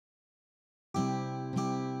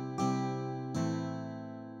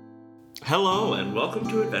Hello and welcome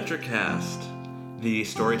to Adventure Cast, the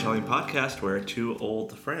storytelling podcast where two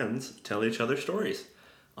old friends tell each other stories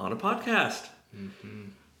on a podcast.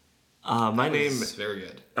 My name is very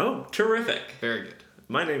good. Oh, terrific. Very good.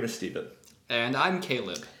 My name is Steven. And I'm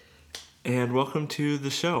Caleb. And welcome to the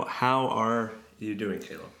show. How are you doing,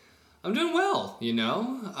 Caleb? I'm doing well, you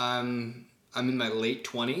know. I'm in my late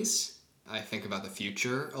 20s. I think about the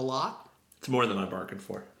future a lot. It's more than I bargained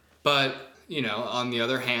for. But, you know, on the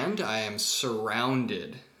other hand, I am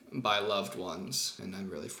surrounded by loved ones, and I'm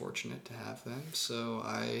really fortunate to have them. So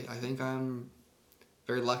I think I'm a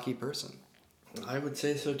very lucky person. I would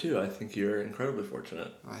say so too. I think you're incredibly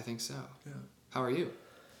fortunate. I think so. Yeah. How are you?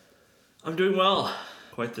 I'm doing well.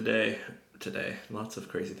 Quite the day today. Lots of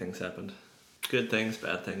crazy things happened. Good things,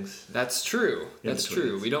 bad things. That's true. That's true.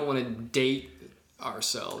 betweens. We don't want to date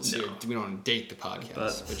ourselves No. here. We don't want to date the podcast.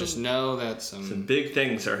 But But just know that Some big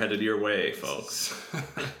things are headed your way, folks.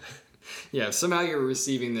 Yeah, if somehow you're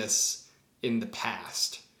receiving this in the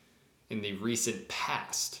past, in the recent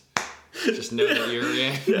past, just know that you're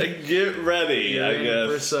in. Get ready, I You're in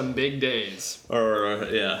for guess. some big days. Or,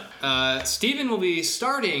 yeah. Steven will be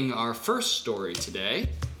starting our first story today,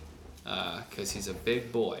 because he's a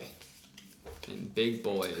big boy. And big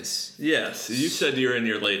boys. Yes, you said you're in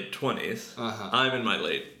your late 20s. Uh-huh. I'm in my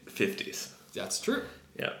late 50s. That's true.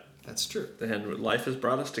 Yeah. That's true. And life has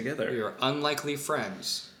brought us together. We are unlikely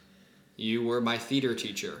friends. You were my theater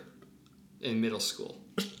teacher in middle school.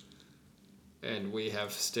 And we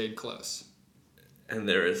have stayed close. And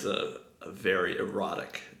there is a very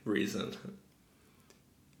erotic reason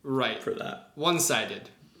Right. for that.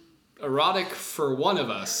 One-sided. Erotic for one of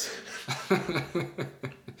us.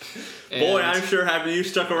 Boy, I'm sure happy you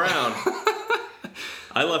stuck around.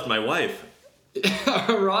 I left my wife.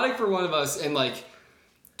 Erotic for one of us and like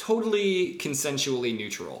totally consensually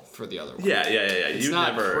neutral for the other one. Yeah. It's You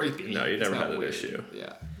not never. creepy. No, you It's never not had an weird. issue.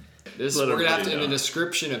 Yeah. Let We're gonna have to, everybody in the know.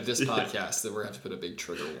 description of this podcast, that we're gonna have to put a big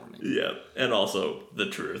trigger warning. Yeah, and also the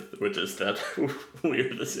truth, which is that we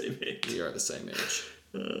are the same age. We are the same age.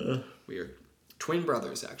 We are twin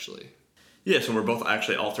brothers, actually. Yes, and we're both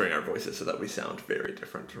actually altering our voices so that we sound very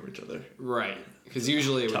different from each other. Right. Because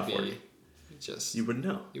usually it would Tough be work. just... You would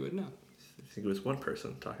know. You would know. I think it was one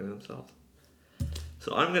person talking to themselves.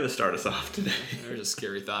 So I'm going to start us off today. There's a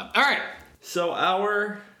scary thought. All right. So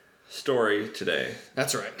our story today.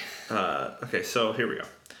 That's right. Okay, so here we go.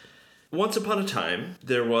 Once upon a time,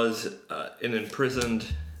 there was an imprisoned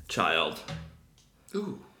child.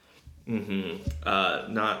 Ooh.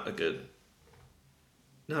 Not a good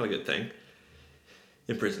thing.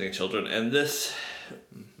 Imprisoning children, and this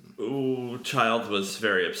child was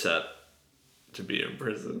very upset to be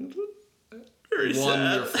imprisoned. Very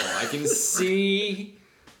Wonderful. sad. I can see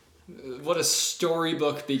what a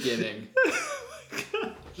storybook beginning.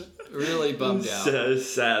 Really bummed out.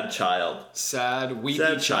 Sad child. Sad, weepy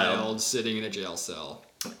Sad child. child. Sitting in a jail cell.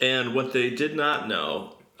 And what they did not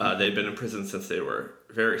know, they'd been in prison since they were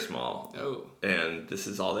very small. Oh. And this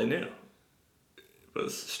is all they knew.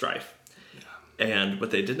 Was strife. Yeah. And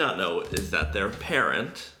what they did not know is that their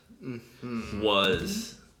parent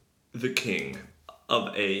was the king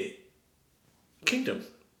of a kingdom.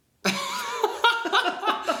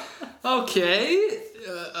 Okay.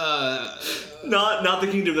 Not the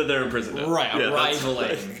kingdom that they're imprisoned in. Right, a that's- rivaling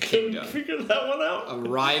I couldn't kingdom. figure that one out. A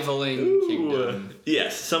rivaling kingdom.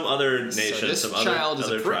 Yes, some other nation, So this some child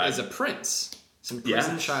other is tribe. a prince. Some Yeah.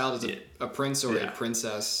 prison child is Yeah. a prince or Yeah. a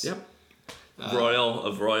princess. Yep.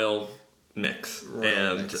 Royal mix. Royal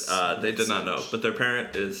and mix. they did not know. But their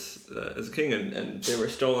parent is a king, and they were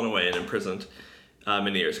stolen away and imprisoned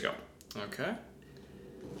many years ago. Okay.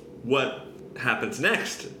 What happens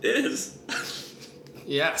next is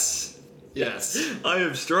Yes. Yes. I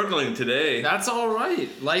am struggling today. That's all right.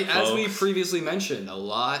 Like, as we Folks. previously mentioned, a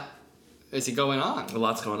lot is going on A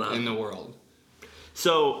lot's going on. in the world.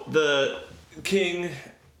 So the king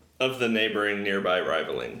of the nearby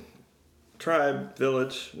rivaling tribe,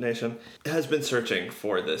 village, nation has been searching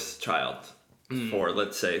for this child for,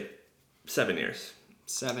 let's say, 7 years.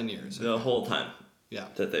 7 years. The whole time Yeah.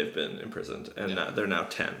 that they've been imprisoned, and Yeah. they're now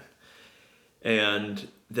 10. And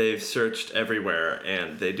they've searched everywhere,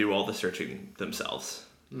 and they do all the searching themselves.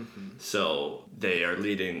 So they are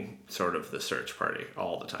leading sort of the search party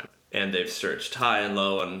all the time. And they've searched high and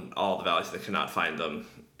low and all the valleys. They cannot find them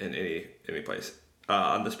in any place.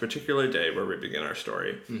 On this particular day where we begin our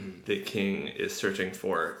story, the king is searching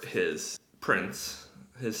for his prince,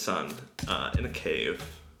 his son, in a cave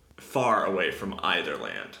far away from either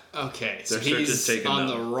land. Okay, so Their search has he's taken on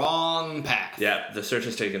them- the wrong path. Yeah, the search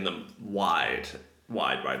has taken them wide,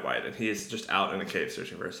 and he is just out in a cave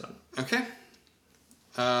searching for his son. Okay.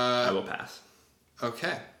 I will pass.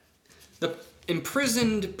 Okay. The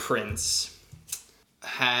imprisoned prince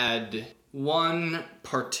had one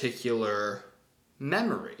particular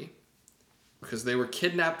memory because they were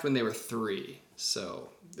kidnapped when they were 3. So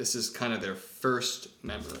this is kind of their first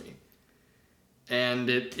memory. And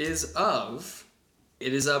it is of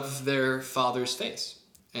their father's face.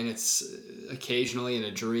 And it's occasionally in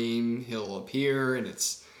a dream he'll appear, and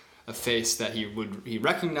it's a face that he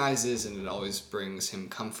recognizes, and it always brings him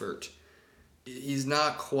comfort. He's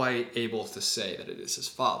not quite able to say that it is his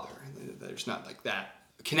father. There's not like that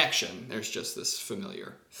connection. There's just this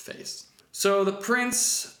familiar face. So the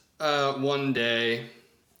prince one day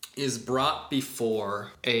is brought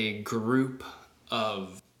before a group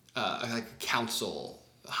of like a council,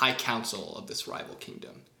 a high council of this rival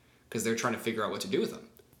kingdom, because they're trying to figure out what to do with him.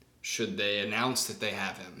 Should they announce that they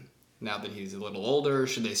have him now that he's a little older?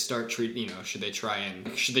 Should they start should they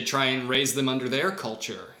try and raise them under their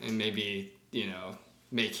culture and maybe,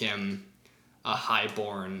 make him a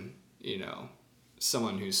highborn,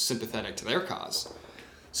 someone who's sympathetic to their cause?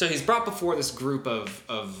 So he's brought before this group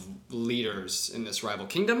of leaders in this rival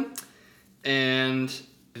kingdom, and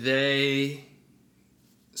they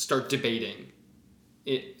start debating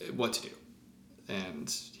what to do.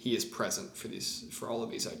 And he is present for all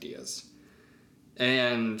of these ideas.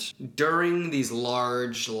 And during these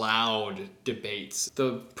large, loud debates,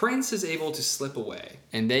 the prince is able to slip away,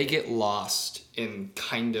 and they get lost in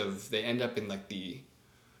they end up in like the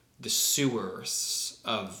sewers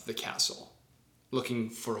of the castle, looking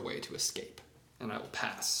for a way to escape. And I will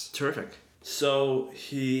pass. Terrific. So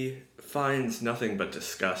he finds nothing but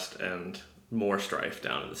disgust and more strife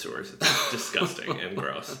down in the sewers. It's disgusting and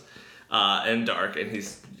gross. And dark, and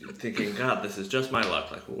he's thinking, God, this is just my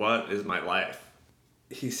luck. Like, what is my life?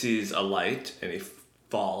 He sees a light, and he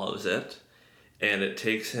follows it, and it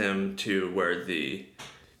takes him to where the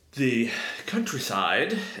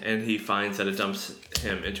countryside, and he finds that it dumps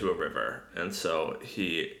him into a river. And so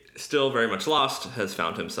he, still very much lost, has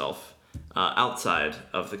found himself outside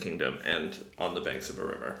of the kingdom and on the banks of a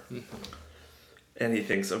river. Mm-hmm. And he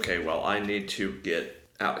thinks, okay, well, I need to get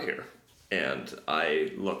out here. And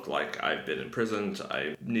I look like I've been imprisoned.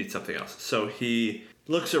 I need something else. So he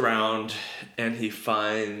looks around and he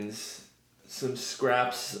finds some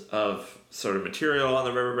scraps of sort of material on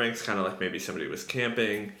the riverbanks, kind of like maybe somebody was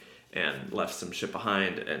camping and left some shit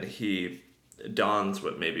behind. And he dons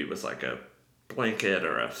what maybe was like a blanket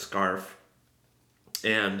or a scarf.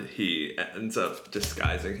 And he ends up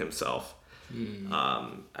disguising himself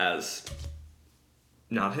as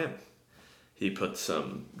not him. He puts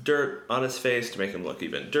some dirt on his face to make him look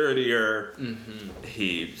even dirtier. Mm-hmm.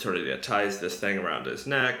 He sort of ties this thing around his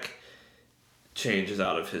neck, changes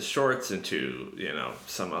out of his shorts into,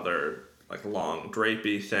 some other like long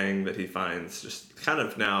drapey thing that he finds just kind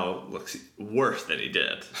of now looks worse than he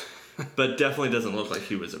did, but definitely doesn't look like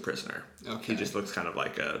he was a prisoner. Okay. He just looks kind of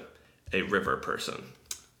like a river person.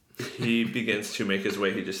 He begins to make his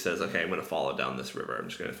way. He just says, okay, I'm going to follow down this river. I'm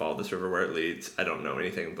just going to follow this river where it leads. I don't know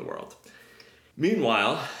anything in the world.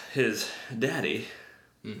 Meanwhile, his daddy,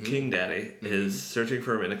 King Daddy, is searching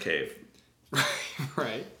for him in a cave.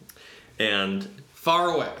 Right. And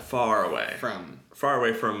far away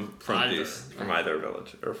from either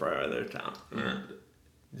village or from either town. Mm-hmm. And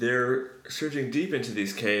they're searching deep into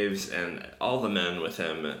these caves, and all the men with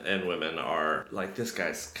him and women are like, this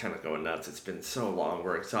guy's kind of going nuts. It's been so long.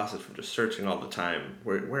 We're exhausted from just searching all the time.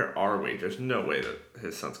 Where are we? There's no way that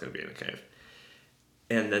his son's going to be in a cave.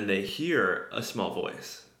 And then they hear a small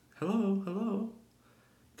voice. Hello, hello.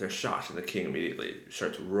 They're shocked, and the king immediately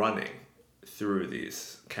starts running through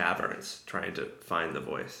these caverns, trying to find the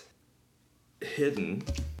voice. Hidden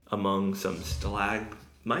among some stalactites.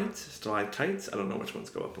 I don't know which ones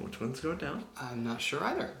go up and which ones go down. I'm not sure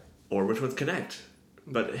either. Or which ones connect.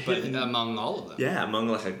 But hidden among all of them. Yeah, among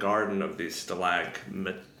like a garden of these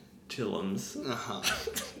stalagmitillums.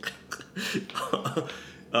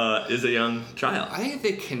 Is a young child. I think if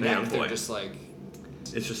they connect, they're just like...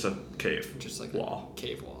 It's just a cave. Just like wall. A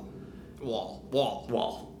cave wall.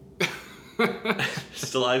 Wall.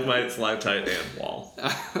 Stalagmite, stalactite, and wall.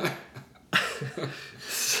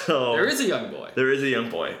 So there is a young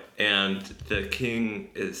boy. And the king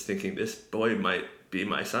is thinking, this boy might be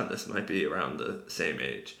my son. This might be around the same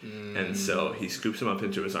age. And so he scoops him up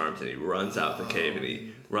into his arms, and he runs out the cave, and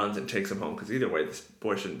he runs and takes him home, because either way, this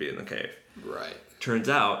boy shouldn't be in the cave. Right. Turns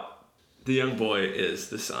out, the young boy is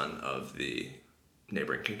the son of the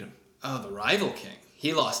neighboring kingdom. Oh, the rival king.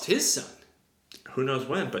 He lost his son. Who knows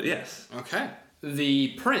when, but yes. Okay. The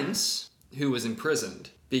prince, who was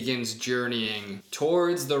imprisoned, begins journeying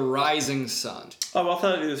towards the rising sun. Oh, well, I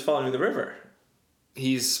thought he was following the river.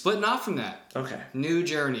 he's splitting off from that. Okay. New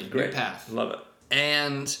journey, Great. new path. Love it.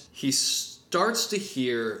 And he starts to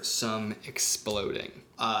hear some exploding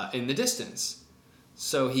in the distance.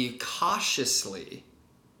 So he cautiously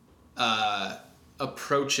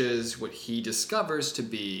approaches what he discovers to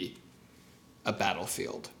be a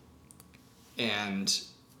battlefield. And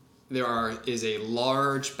there is a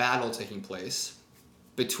large battle taking place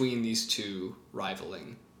between these two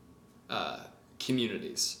rivaling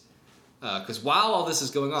communities. Because while all this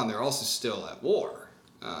is going on, they're also still at war.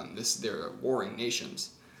 They're warring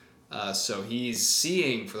nations. So he's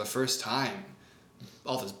seeing for the first time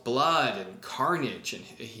all this blood and carnage, and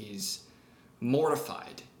he's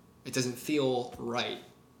mortified. It doesn't feel right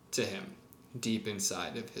to him. Deep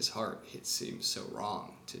inside of his heart, it seems so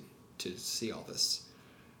wrong to see all this,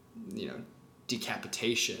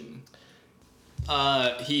 decapitation.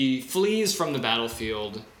 He flees from the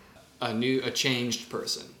battlefield a changed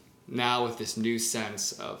person. Now with this new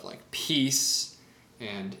sense of like peace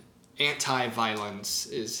and anti-violence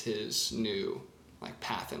is his new like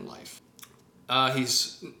path in life.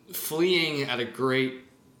 He's fleeing at a great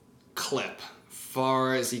clip,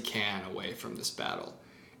 far as he can away from this battle.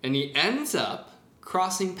 And he ends up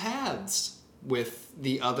crossing paths with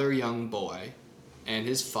the other young boy and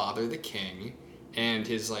his father, the king, and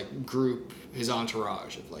his like group, his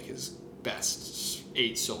entourage of like his best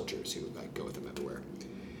 8 soldiers who like go with him everywhere.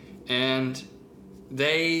 And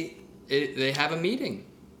they have a meeting.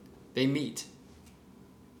 They meet.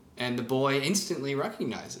 And the boy instantly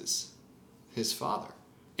recognizes his father.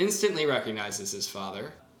 Instantly recognizes his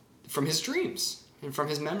father from his dreams and from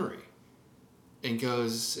his memory. And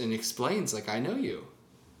goes and explains, like, I know you.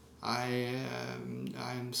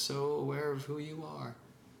 I'm so aware of who you are.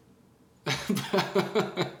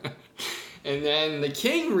 And then the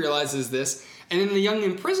king realizes this, and then the young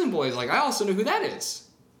imprisoned boy is like, I also know who that is.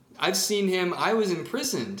 I've seen him. I was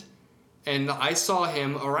imprisoned, and I saw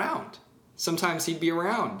him around. Sometimes he'd be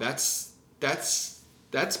around. That's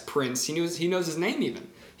Prince. He knows his name even.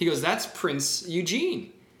 He goes, that's Prince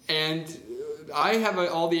Eugene. And I have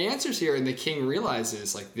all the answers here. And the king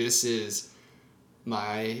realizes, like, this is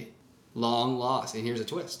my long lost. And here's a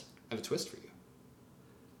twist. I have a twist for you.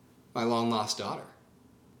 My long lost daughter.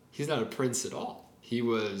 He's not a prince at all. He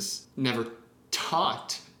was never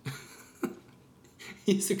taught.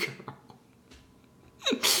 He's a girl.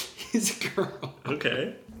 He's a girl.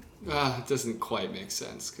 Okay. It doesn't quite make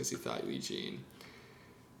sense because he thought Eugene.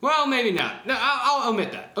 Well, maybe not. No, I'll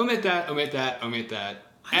omit that. Omit that.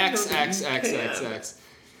 X.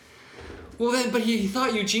 Well then, but he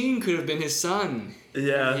thought Eugene could have been his son.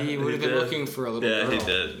 Yeah, he would have been looking for a little girl. Yeah, he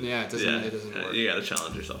did. Yeah, it doesn't work. You gotta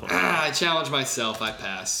challenge yourself on that. I challenge myself. I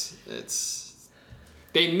pass.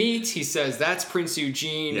 They meet. He says, "That's Prince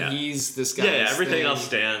Eugene. Yeah. He's this guy." Yeah, everything else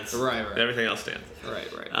stands. Right. Everything else stands. Right.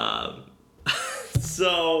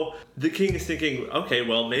 So the king is thinking, okay,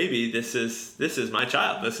 well, maybe this is my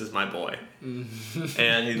child. This is my boy.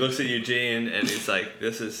 And he looks at Eugene and he's like,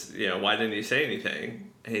 this is, why didn't you say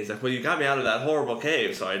anything? And he's like, well, you got me out of that horrible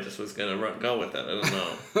cave, so I just was going to go with it. I don't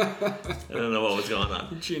know. I don't know what was going on.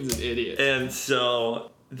 Eugene's an idiot. And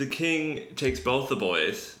so the king takes both the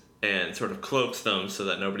boys and sort of cloaks them so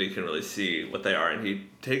that nobody can really see what they are. And he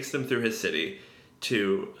takes them through his city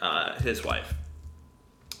to his wife,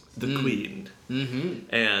 the queen.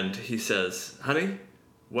 Mm-hmm. And he says, honey,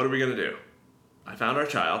 what are we going to do? I found our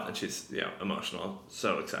child. And she's, emotional,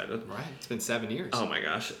 so excited. Right. It's been 7 years. Oh, my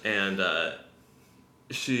gosh. And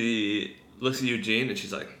she looks at Eugene and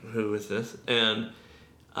she's like, who is this? And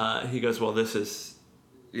he goes, well, this is,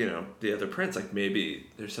 the other prince. Like, maybe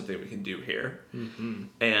there's something we can do here. Mm-hmm.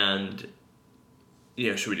 And,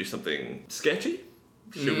 should we do something sketchy?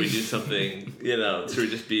 Should we do something, should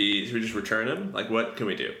we just return him? Like, what can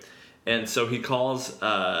we do? And so he calls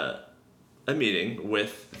a meeting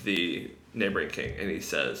with the neighboring king, and he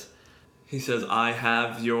says, I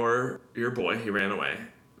have your boy. He ran away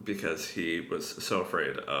because he was so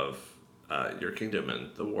afraid of your kingdom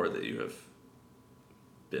and the war that you have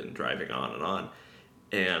been driving on and on.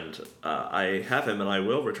 And I have him, and I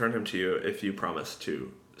will return him to you if you promise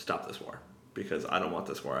to stop this war, because I don't want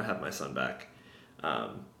this war. I have my son back,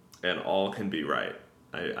 and all can be right.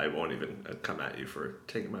 I won't even come at you for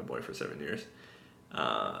taking my boy for 7 years,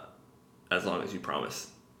 as long as you promise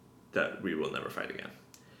that we will never fight again.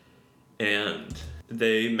 And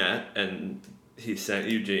they met, and he sent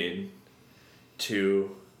Eugene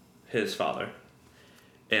to his father,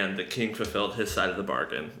 and the king fulfilled his side of the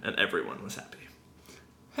bargain, and everyone was happy.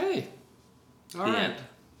 Hey, all right.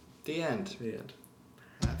 The end.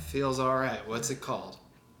 That feels all right. What's it called?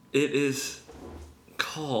 It is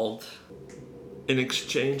called An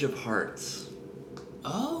Exchange of Hearts.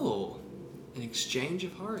 Oh, an exchange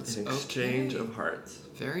of hearts. An exchange Okay. of hearts.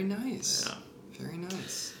 Very nice. Yeah. Very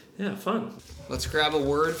nice. Yeah, fun. Let's grab a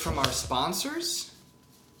word from our sponsors.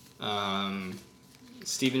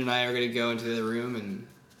 Stephen and I are going to go into the room and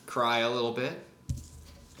cry a little bit,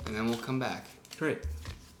 and then we'll come back. Great.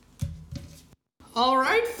 All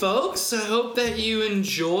right, folks. I hope that you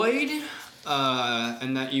enjoyed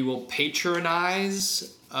and that you will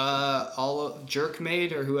patronize all of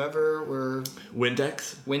Jerkmade or whoever we're...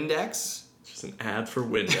 Windex. Windex. Just an ad for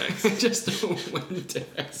Windex. Just a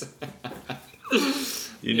Windex.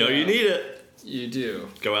 You know you need it. You do.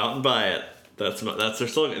 Go out and buy it. That's their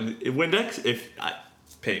slogan. Windex,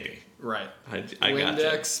 pay me. Right. I got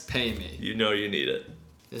Windex, pay me. you. You know you need it.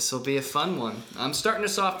 This will be a fun one. I'm starting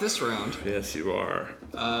us off this round. Yes, you are.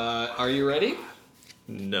 Are you ready?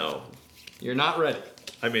 No. You're not ready.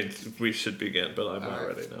 I mean, we should begin, but I'm not All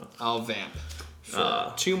right. ready now. I'll vamp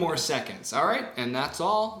for 2 more seconds. All right, and that's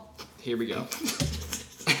all. Here we go.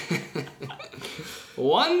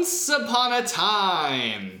 Once upon a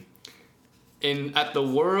time, at the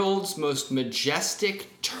world's most majestic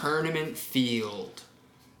tournament field,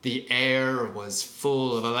 the air was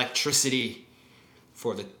full of electricity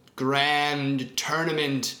for the grand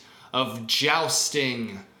tournament of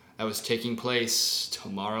jousting that was taking place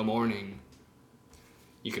tomorrow morning.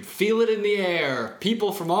 You could feel it in the air.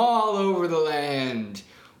 People from all over the land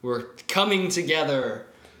were coming together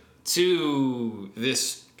to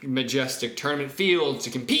this majestic tournament field to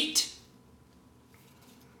compete.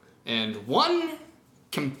 And one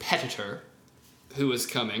competitor who was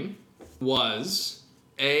coming was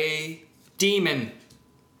a demon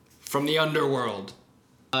from the underworld.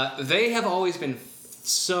 They have always been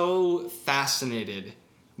so fascinated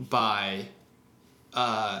by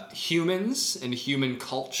humans and human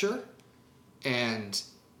culture, and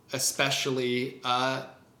especially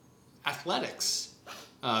athletics.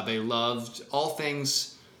 They loved all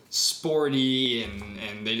things sporty,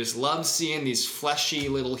 and they just loved seeing these fleshy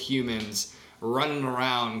little humans running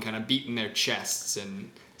around, kind of beating their chests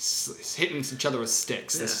and hitting each other with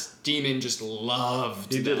sticks. Yeah. This demon just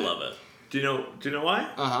loved. He did that. love it. Do you know why?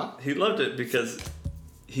 Uh-huh. He loved it because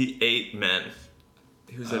he ate men.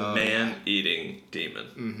 He was a man-eating demon.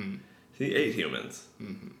 Mm-hmm. He ate humans.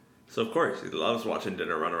 Mm-hmm. So of course he loves watching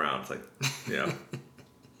dinner run around. It's like,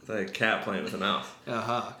 it's like a cat playing with a mouse.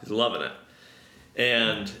 Uh-huh. He's loving it.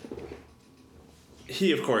 And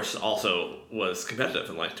he, of course, also was competitive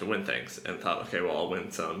and liked to win things and thought, okay, well, I'll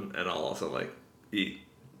win some and I'll also, eat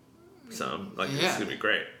some. This is going to be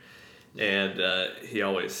great. And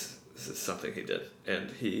this is something he did.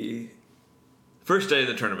 And first day of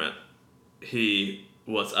the tournament, he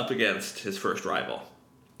was up against his first rival,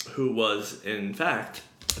 who was, in fact,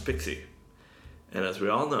 a pixie. And as we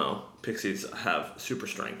all know, pixies have super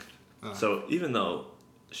strength. Uh-huh. So even though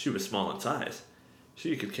she was small in size,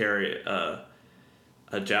 she could carry a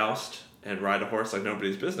joust and ride a horse like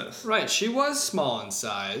nobody's business. Right, she was small in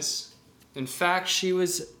size. In fact, she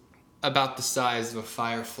was about the size of a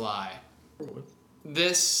firefly.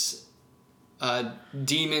 This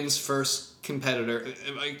demon's first competitor,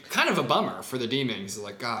 kind of a bummer for the demon. He's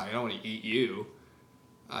like, God, I don't want to eat you.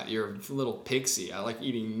 You're a little pixie. I like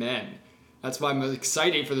eating men. That's why I'm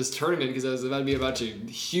excited for this tournament, because there's about to be a bunch of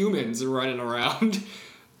humans running around.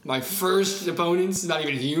 My first opponent's not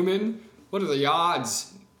even human. What are the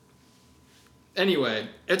odds? Anyway,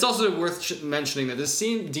 it's also worth mentioning that this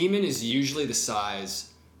demon is usually the size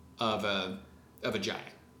of a giant.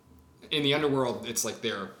 In the underworld, it's like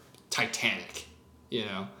they're titanic,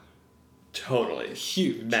 Totally.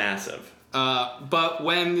 Huge. Massive. But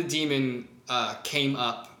when the demon came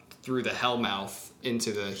up through the hellmouth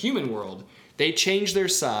into the human world, they change their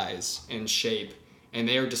size and shape, and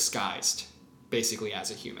they are disguised basically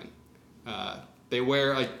as a human. They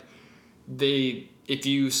wear if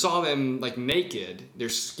you saw them naked, their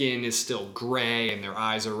skin is still gray and their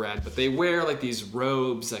eyes are red, but they wear these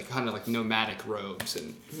robes, kind of nomadic robes,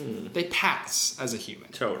 and they pass as a human.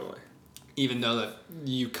 Totally. Even though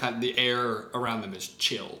that the air around them is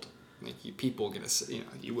chilled, people get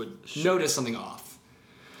you would notice something off.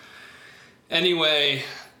 Anyway,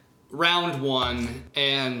 round 1,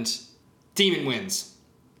 and demon wins.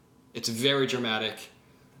 It's very dramatic.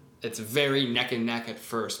 It's very neck and neck at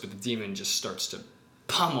first, but the demon just starts to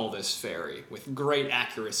pummel this fairy with great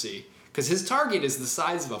accuracy, because his target is the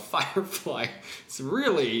size of a firefly. It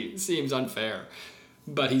really seems unfair,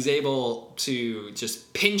 but he's able to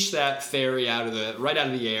just pinch that fairy right out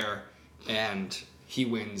of the air, and he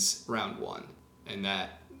wins round 1, and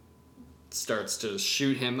that starts to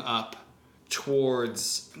shoot him up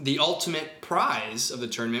towards the ultimate prize of the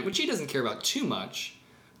tournament, which he doesn't care about too much,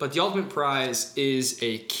 But the ultimate prize is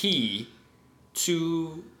a key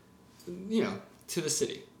to, to the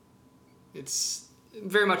city. It's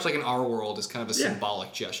very much like in our world is kind of a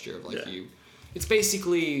symbolic gesture of like it's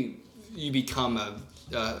basically you become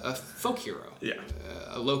a folk hero. Yeah.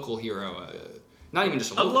 A local hero. Not even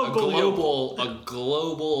just a global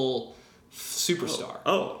superstar.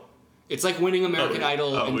 Oh. It's like winning American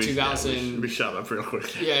Idol in 2000. We shut up real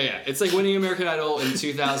quick. Yeah. It's like winning American Idol in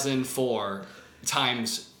 2004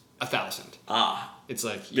 times 1,000. It's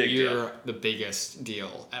like you're the biggest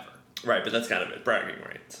deal ever. Right, but that's kind of it. Bragging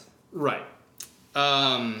rights. Right.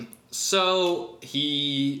 So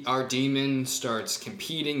our demon starts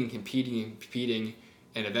competing,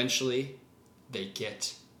 and eventually they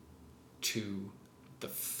get to the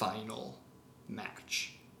final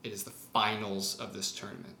match. It is the finals of this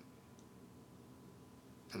tournament.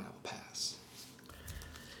 And I will pass.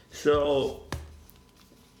 So,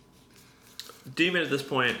 Demon at this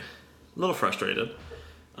point, a little frustrated,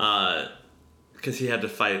 because he had to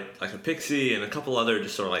fight like a pixie and a couple other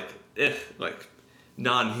just sort of like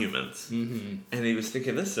non-humans. Mm-hmm. And he was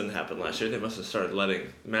thinking, this didn't happen last year. They must have started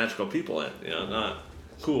letting magical people in. Not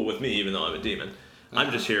cool with me, even though I'm a demon. I'm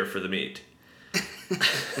just here for the meat.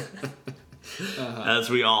 As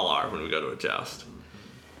we all are when we go to a joust.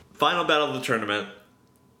 Final battle of the tournament,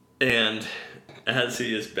 and as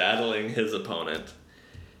he is battling his opponent...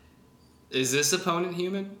 Is this opponent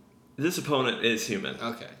human? This opponent is human.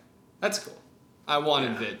 Okay. That's cool. I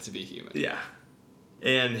wanted it to be human. Yeah.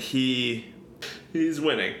 And he's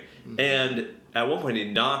winning. Mm-hmm. And at one point he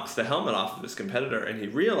knocks the helmet off of his competitor, and he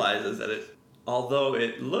realizes that although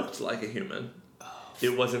it looked like a human,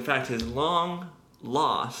 it was in fact his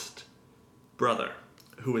long-lost brother,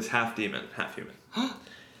 who is half demon, half human.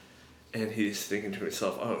 And he's thinking to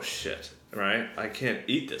himself, oh shit, right? I can't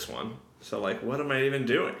eat this one. So what am I even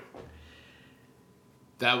doing?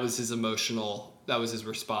 That was his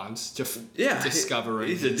response to discovering.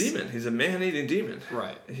 He's a demon. He's a man-eating demon.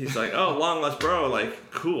 Right. He's like, oh, long lost bro,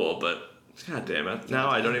 cool, but god damn it, now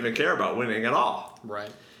I don't even care about winning at all.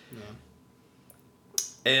 Right. Yeah.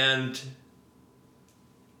 And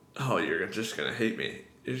you're just gonna hate me.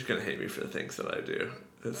 You're just gonna hate me for the things that I do.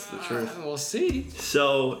 That's the truth. We'll see.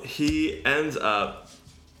 So he ends up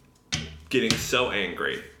getting so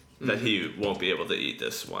angry that he won't be able to eat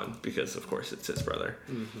this one because, of course, it's his brother.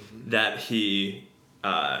 Mm-hmm. That he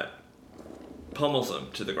pummels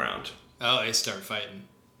him to the ground. Oh, they start fighting.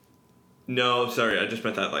 No, sorry, I just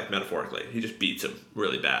meant that metaphorically. He just beats him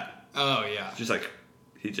really bad. Oh, yeah. Just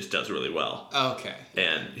he just does really well. Okay.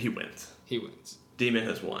 And he wins. Demon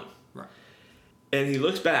has won. Right. And he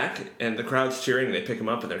looks back, and the crowd's cheering, and they pick him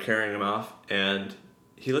up, and they're carrying him off. And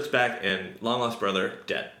he looks back, and long-lost brother,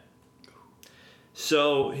 dead.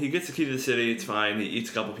 So he gets the key to the city, it's fine, he eats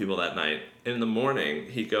a couple people that night. In the morning,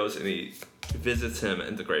 he goes and he visits him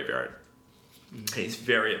in the graveyard. Mm-hmm. And he's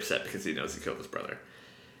very upset because he knows he killed his brother.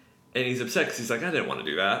 And he's upset because he's like, I didn't want to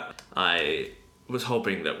do that. I was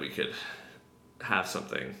hoping that we could have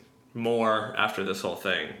something more after this whole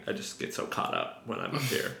thing. I just get so caught up when I'm up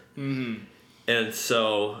here. Mm-hmm. And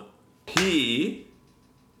so he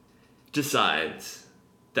decides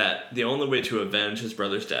that the only way to avenge his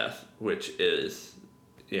brother's death, which is,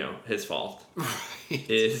 his fault,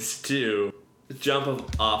 is to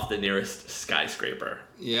jump off the nearest skyscraper.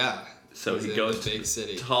 Yeah. So he goes to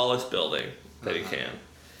the tallest building that he can,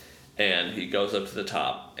 and he goes up to the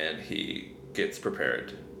top, and he gets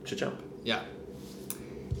prepared to jump. Yeah.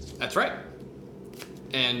 That's right.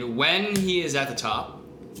 And when he is at the top,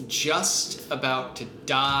 just about to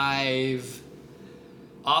dive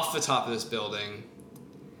off the top of this building,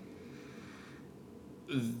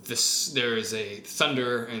 there is a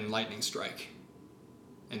thunder and lightning strike,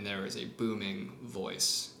 and there is a booming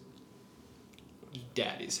voice.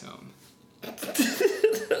 Daddy's home.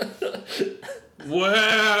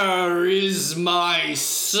 Where is my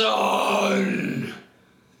son?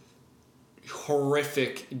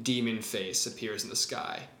 Horrific demon face appears in the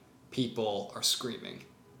sky. People are screaming.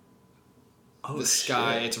 The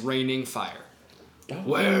sky, it's raining fire.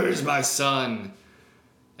 Where is my son?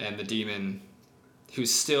 And the demon,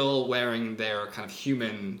 who's still wearing their kind of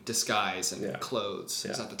human disguise and clothes,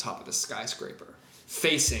 is at the top of the skyscraper,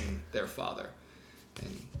 facing their father.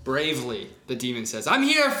 And bravely, the demon says, I'm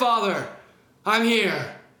here, father! I'm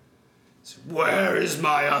here! Where is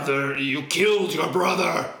my other? You killed your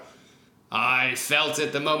brother! I felt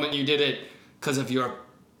it the moment you did it because of your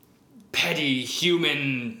petty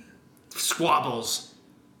human squabbles.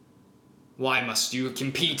 Why must you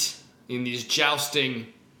compete in these jousting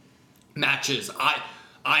matches? I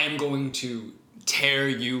am going to tear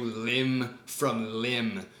you limb from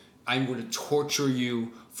limb. I'm going to torture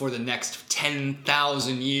you for the next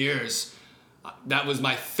 10,000 years. That was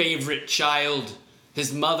my favorite child.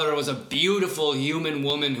 His mother was a beautiful human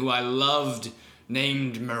woman who I loved,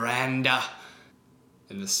 named Miranda.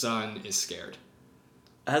 And the son is scared.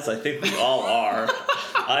 As I think we all are.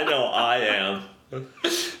 I know I am.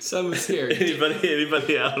 Son was scared.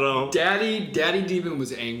 Anybody at home? Daddy Demon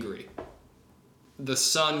was angry. The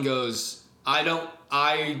son goes, I don't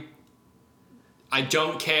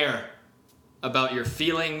care about your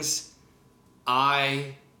feelings.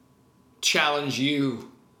 I challenge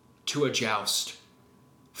you to a joust.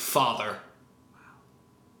 Father.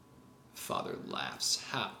 Father laughs.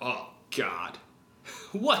 Oh, God.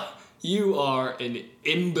 What? You are an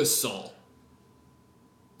imbecile.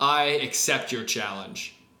 I accept your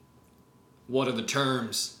challenge. What are the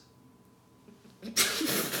terms?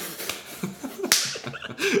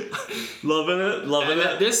 Loving it.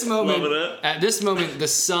 At this moment, the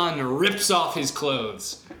son rips off his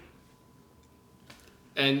clothes.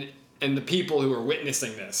 And the people who are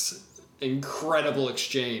witnessing this incredible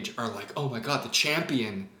exchange are like, oh my God, the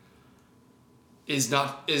champion is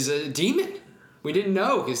a demon. We didn't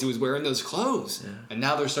know because he was wearing those clothes. Yeah. And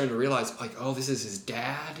now they're starting to realize, like, oh, this is his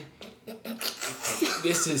dad.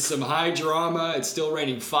 This is some high drama. It's still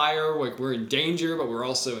raining fire. Like, we're in danger, but we're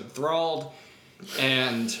also enthralled.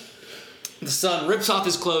 And the son rips off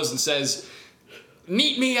his clothes and says,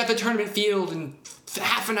 meet me at the tournament field in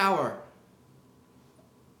half an hour.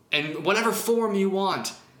 And whatever form you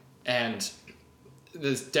want. And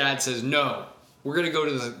the dad says, no, we're going to go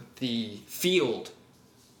to the field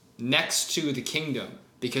next to the kingdom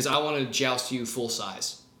because I want to joust you full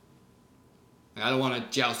size. I don't want to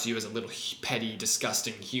joust you as a little petty,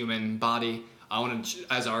 disgusting human body. I want to,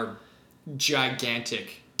 as our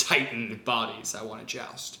gigantic titan bodies, I want to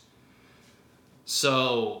joust.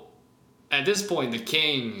 So at this point, the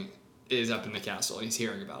king is up in the castle and he's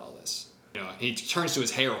hearing about all this. You know, he turns to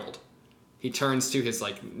his herald. He turns to his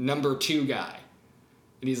number 2 guy.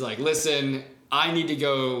 And he's like, listen, I need to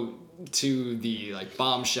go to the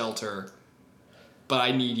bomb shelter, but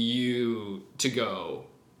I need you to go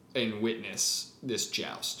and witness this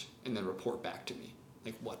joust and then report back to me.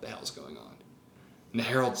 What the hell's going on? And the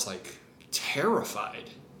herald's terrified,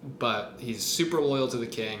 but he's super loyal to the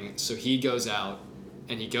king, so he goes out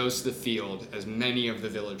and he goes to the field, as many of the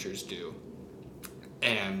villagers do,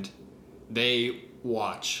 and they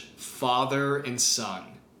watch father and son,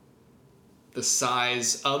 the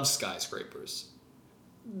size of skyscrapers,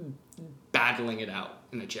 battling it out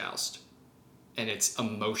in a joust. And it's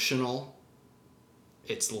emotional.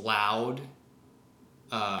 It's loud.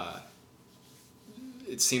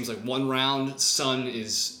 It seems like one round, son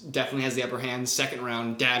definitely has the upper hand. Second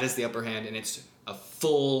round, dad has the upper hand, and it's a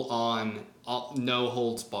full-on, no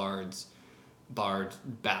holds barred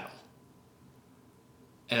battle.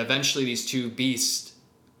 And eventually these two beasts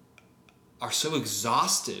are so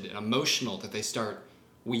exhausted and emotional that they start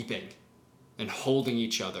weeping and holding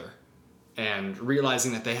each other and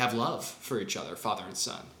realizing that they have love for each other, father and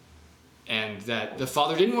son. And that the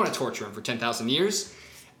father didn't want to torture him for 10,000 years.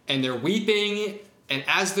 And they're weeping, and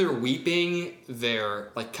as they're weeping,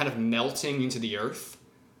 they're kind of melting into the earth.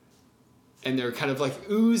 And they're kind of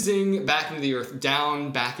oozing back into the earth,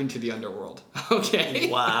 down back into the underworld. Okay?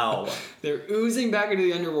 Wow. They're oozing back into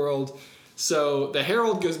the underworld. So the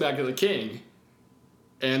herald goes back to the king.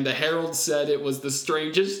 And the herald said it was the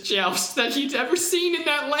strangest joust that he'd ever seen in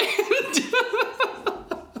that land.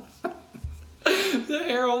 The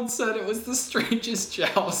herald said it was the strangest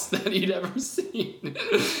joust that he'd ever seen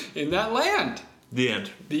in that land. The end.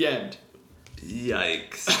 The end.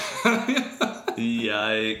 Yikes.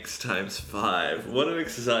 Yikes times 5. What an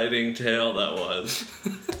exciting tale that was.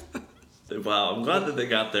 Wow, I'm glad that they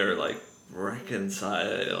got their,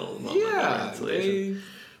 reconcile moment. Yeah,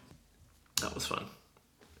 That was fun.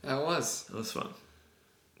 That was fun.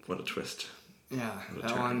 What a twist. Yeah,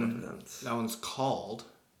 that one's called,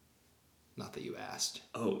 not that you asked.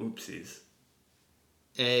 Oh, oopsies.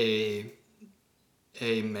 A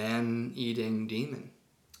man-eating demon.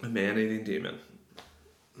 A man-eating demon.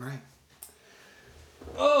 Right.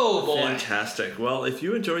 Oh, boy. Fantastic. Well, if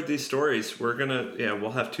you enjoyed these stories,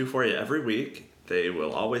 we'll have 2 for you every week. They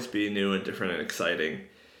will always be new and different and exciting.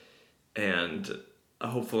 And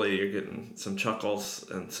hopefully you're getting some chuckles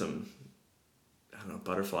and some,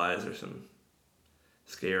 butterflies or some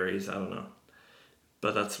scaries. I don't know.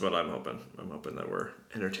 But that's what I'm hoping. I'm hoping that we're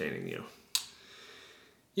entertaining you.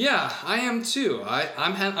 Yeah, I am too.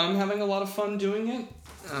 I'm having a lot of fun doing it.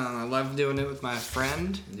 I love doing it with my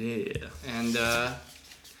friend. Yeah. And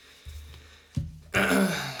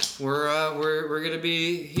we're gonna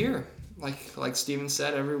be here like Steven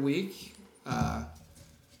said, every week.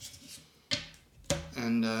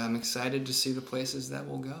 And I'm excited to see the places that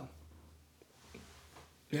we'll go.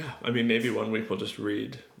 Yeah, I mean, maybe one week we'll just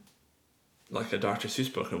read like a Dr.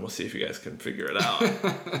 Seuss book and we'll see if you guys can figure it out.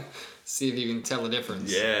 See if you can tell the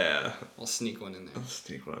difference. Yeah. I'll sneak one in there. I'll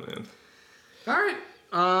sneak one in. All right.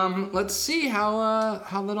 Let's see how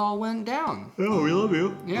that all went down. Oh, we love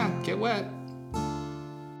you. Yeah, get wet.